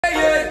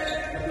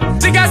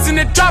Niggas in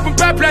the trap and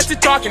plenty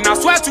talking, I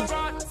swear to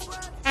God.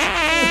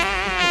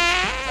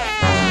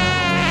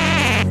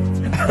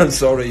 I'm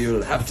sorry,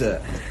 you'll have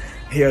to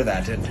hear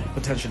that and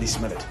potentially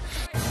smell it.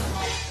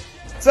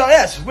 So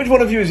yes, which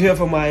one of you is here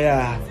for my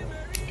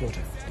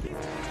daughter?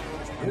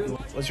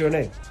 What's your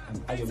name?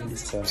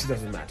 Ayomidate. It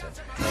doesn't matter.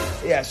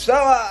 Yeah, so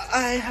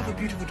I have a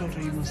beautiful daughter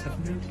you must have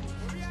met.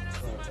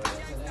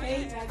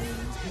 Hey, Daddy.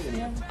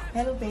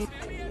 Hello, babe.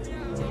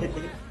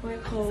 We're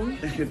home.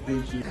 Thank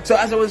you. So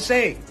as I was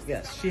saying,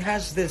 yes, she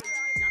has this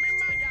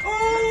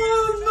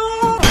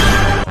Oh,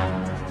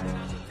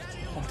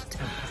 hot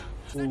temper.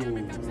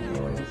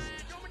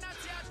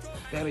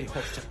 Very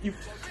hot temper.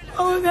 no!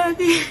 Oh,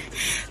 Daddy.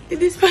 The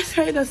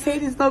dispatcher that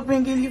said he's not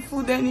bringing you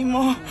food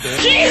anymore.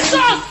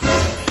 Jesus!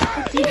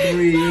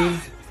 Breathe.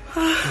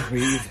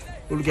 Breathe.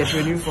 We'll get you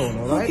a new phone,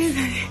 alright? Okay,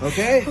 Daddy.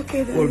 Okay?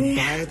 Okay, Daddy. We'll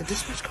buy the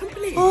dispatch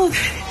company. Oh,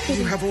 Daddy.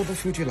 You have all the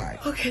food you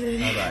like. Okay,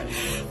 Daddy. Alright.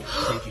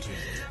 Take it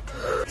easy.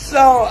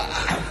 So,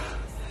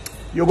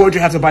 you're going to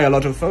have to buy a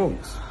lot of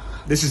phones.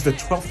 This is the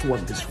 12th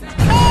one this week.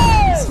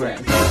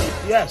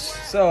 Yes,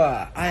 so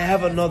I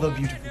have another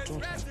beautiful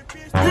daughter.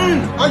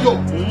 Ayo!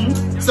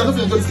 See, I don't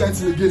enjoy this kind of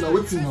thing again. I'm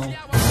waiting now.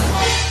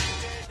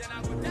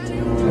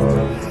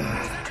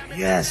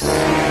 Yes.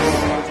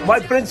 My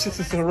princess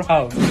is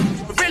around.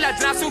 Feel like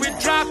that's what we're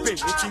dropping.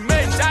 What you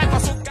made, die for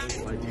so.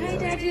 Hi,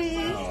 Daddy.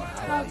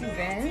 How have you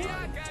been?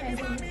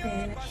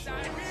 Everything.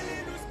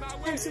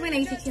 So when are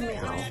you taking me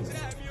out?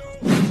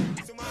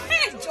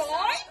 Hey,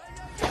 Joy!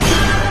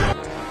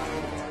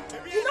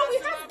 You know we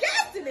have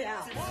guests in the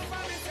house.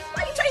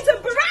 Why are you trying to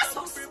embarrass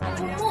us? But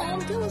Mom,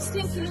 that was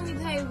thinking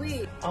with her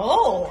way.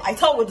 Oh, I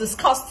thought we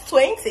discussed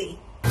 20.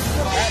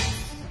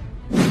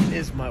 That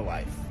is my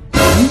wife.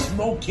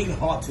 Smoking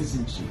hot,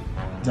 isn't she?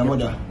 Your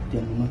mother.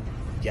 Your mama.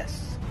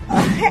 Yes.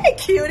 Hey,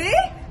 cutie.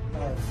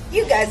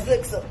 You guys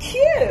look so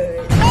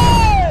cute.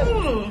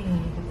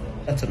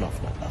 That's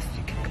enough, my love.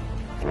 You can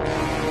go.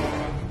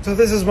 So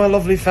this is my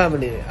lovely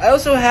family. I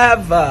also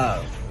have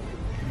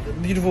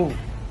beautiful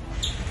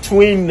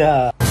twin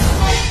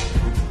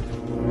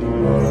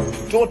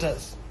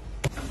daughters.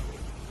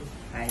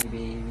 Hi,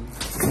 baby.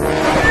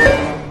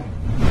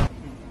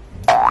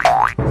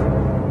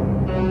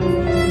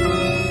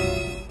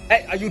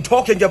 Hey, are you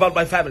talking about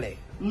my family?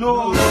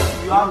 No,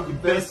 you have the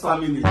best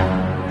family.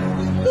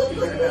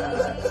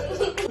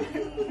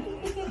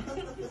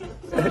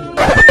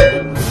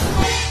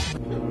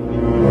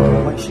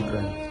 Why is she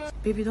crying?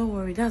 Baby, don't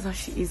worry. That's how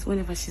she is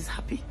whenever she's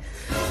happy.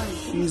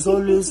 She's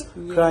always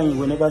crying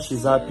whenever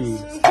she's happy.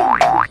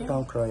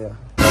 Don't cry. Yeah.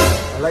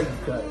 I like the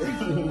cry.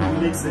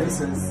 It makes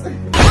sense.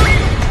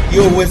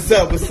 Yo, what's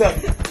up? What's up?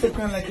 You're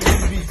crying like a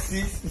little bit,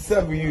 sis. What's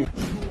up with you?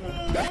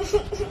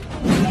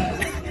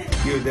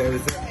 Yo, there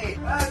is.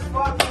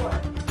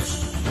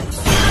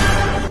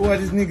 Who are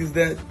these niggas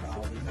that?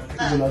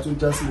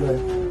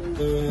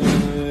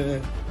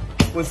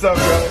 What's up,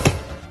 bro?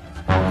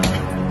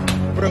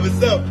 Bro,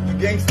 what's up? You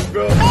gangster,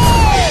 bro?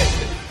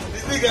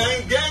 This nigga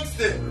ain't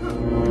gangster.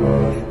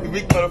 You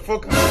big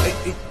motherfucker.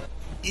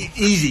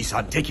 Easy,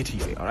 son. Take it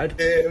easy, alright?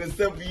 Hey, what's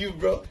up with you,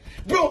 bro?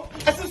 Bro,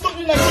 I see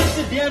something like this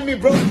shit behind me,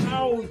 bro.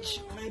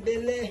 Ouch, my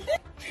belly.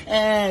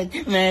 And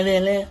my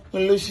belly.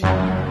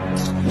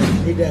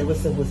 Hey, guy,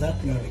 what's up? What's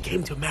happening? I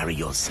came to marry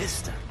your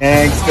sister.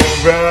 Gangster,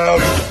 bro.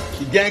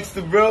 You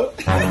gangster, bro.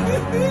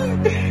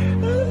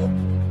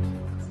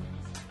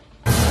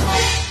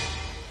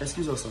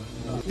 Excuse us, sir.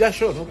 Yeah,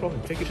 sure, no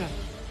problem. Take your time.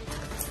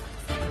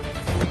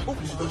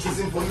 She's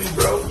in for me,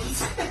 bro.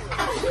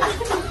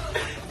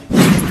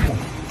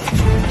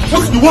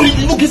 What's the worry?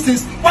 You know these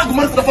things. Why go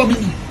marry for the family?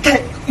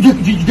 Hey,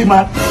 you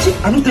man.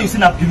 I don't tell you, say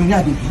na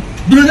billionaire, baby.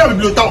 Billionaire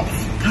will be town.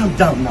 Calm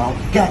down now.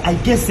 Guy, I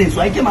guess so.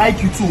 I get my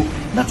IQ too.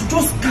 Now to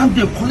just calm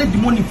down, collect the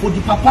money for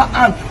the papa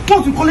and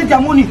once we collect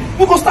their money,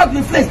 we go start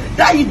the flex.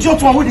 That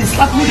idiot one where they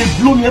slap me, they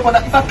blow me up.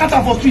 If I catch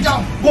her for street,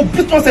 go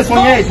beat nonsense on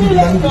your head. I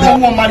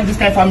don't want to marry this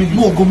kind of family.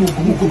 No, go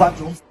back,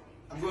 John.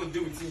 I'm going to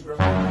deal with you, bro.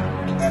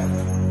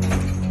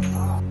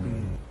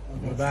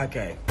 We're back,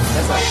 eh?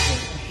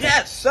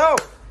 Yes, so.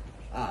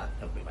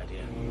 Help me, my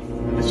dear.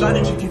 I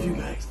decided to give you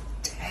guys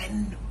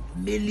 $10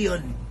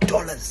 million.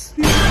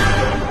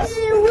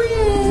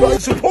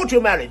 Support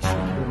your marriage.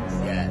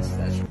 Yes,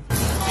 that's right.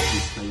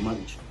 Please, your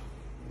marriage.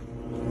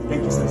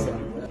 Thank you, sir.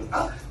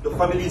 The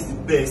family is the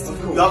best.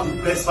 You have the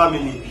best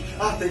family.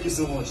 Thank you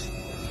so much.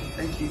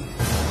 Thank you.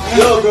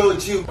 Yo, bro,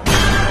 chill.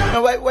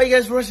 Now, why you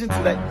guys rushing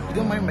to like? You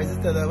don't mind my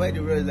sister, though. Why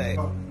the rush like?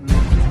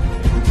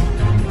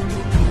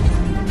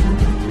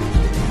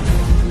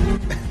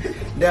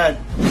 Dad,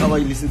 how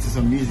about you listen to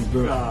some music,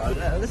 bro?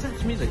 Listen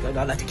to music.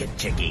 I like to get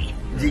jiggy.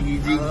 Jiggy.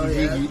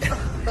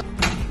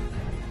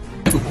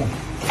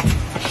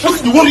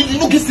 What's the worry? You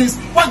know these things.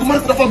 Why go marry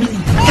for the family?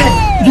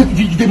 Hey,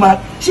 you mad?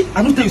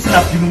 I don't tell you, say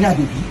na billionaire,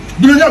 baby.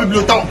 Billionaire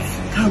will be town.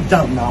 Calm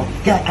down now.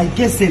 Guy, I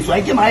guess so. I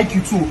get my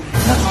IQ too.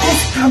 Now to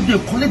just calm down,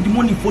 collect the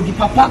money for the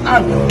papa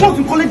and once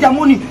we collect their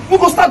money, we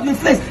go start the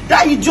flex.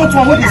 That idiot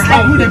one where they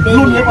slap me, they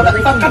blow me up.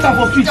 If I catch her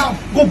for street,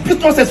 go beat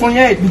nonsense on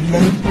your head.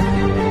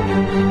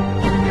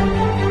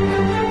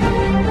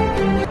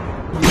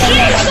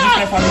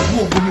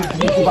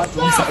 family. Go back to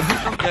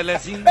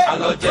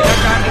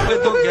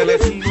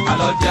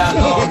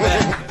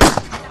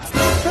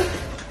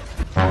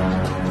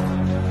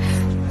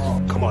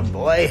Come on,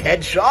 boy.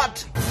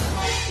 Headshot.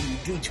 You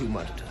do too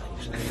much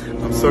times.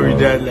 I'm sorry,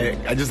 Dad.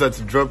 Like, I just had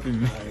to drop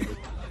him.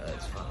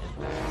 That's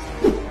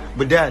fine.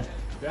 But Dad,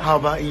 how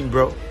about him,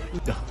 bro?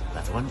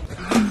 That's one.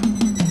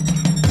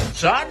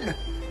 Son,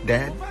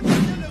 Dad?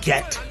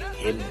 get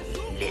him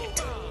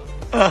lit.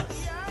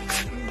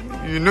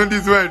 You know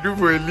this is what I do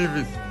for a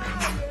living.